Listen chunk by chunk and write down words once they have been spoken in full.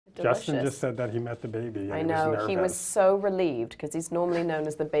Justin just said that he met the baby. I know, he was so relieved because he's normally known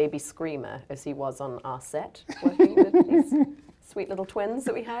as the baby screamer, as he was on our set, working with these sweet little twins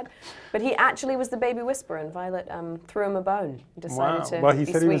that we had. But he actually was the baby whisperer, and Violet threw him a bone. Decided to Well, he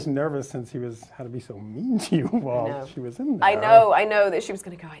be said sweet. He was nervous since he had to be so mean to you while she was in there. I know that she was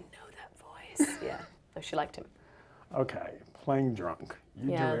going to go, I know that voice. Yeah, no, she liked him. Okay, playing drunk.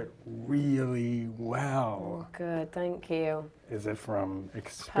 You do it really well. Oh, good, thank you. Is it from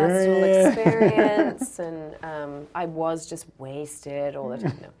experience? Personal experience, and I was just wasted all the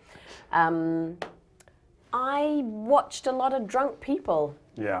time. No. I watched a lot of drunk people.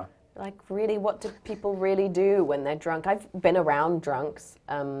 Yeah. Like, really, what do people really do when they're drunk? I've been around drunks,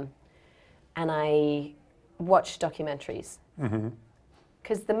 and I watch documentaries.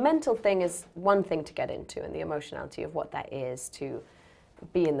 Because the mental thing is one thing to get into, and the emotionality of what that is to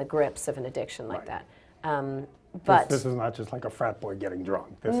be in the grips of an addiction like that. But this is not just like a frat boy getting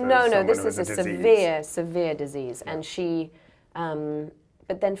drunk. This is a severe disease. And she,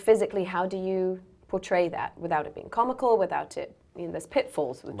 but then physically, how do you portray that without it being comical, without it, there's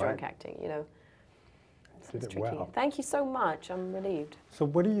pitfalls with drunk acting, Did it tricky. well. Thank you so much. I'm relieved. So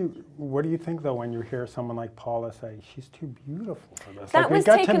what do you think though when you hear someone like Paula say she's too beautiful for this? That was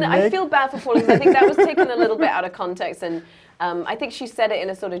taken. I feel bad for Paula because I think that was taken a little bit out of context, and I think she said it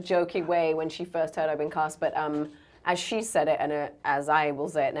in a sort of jokey way when she first heard I'd been cast. But as she said it, and as I will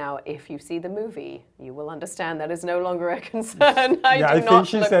say it now, if you see the movie, you will understand that is no longer a concern. I think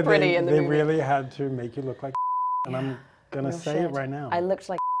she said pretty in the movie. They really had to make you look like, and I'm gonna say it right now. I looked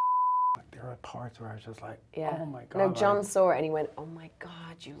like. There are parts where I was just like, oh my God. No, John saw it and he went, oh my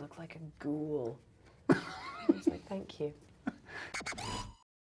God, you look like a ghoul. I was like, thank you.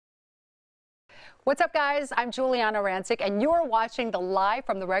 What's up, guys? I'm Giuliana Rancic, and you're watching the Live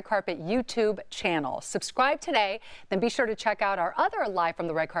from the Red Carpet YouTube channel. Subscribe today, then be sure to check out our other Live from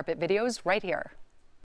the Red Carpet videos right here.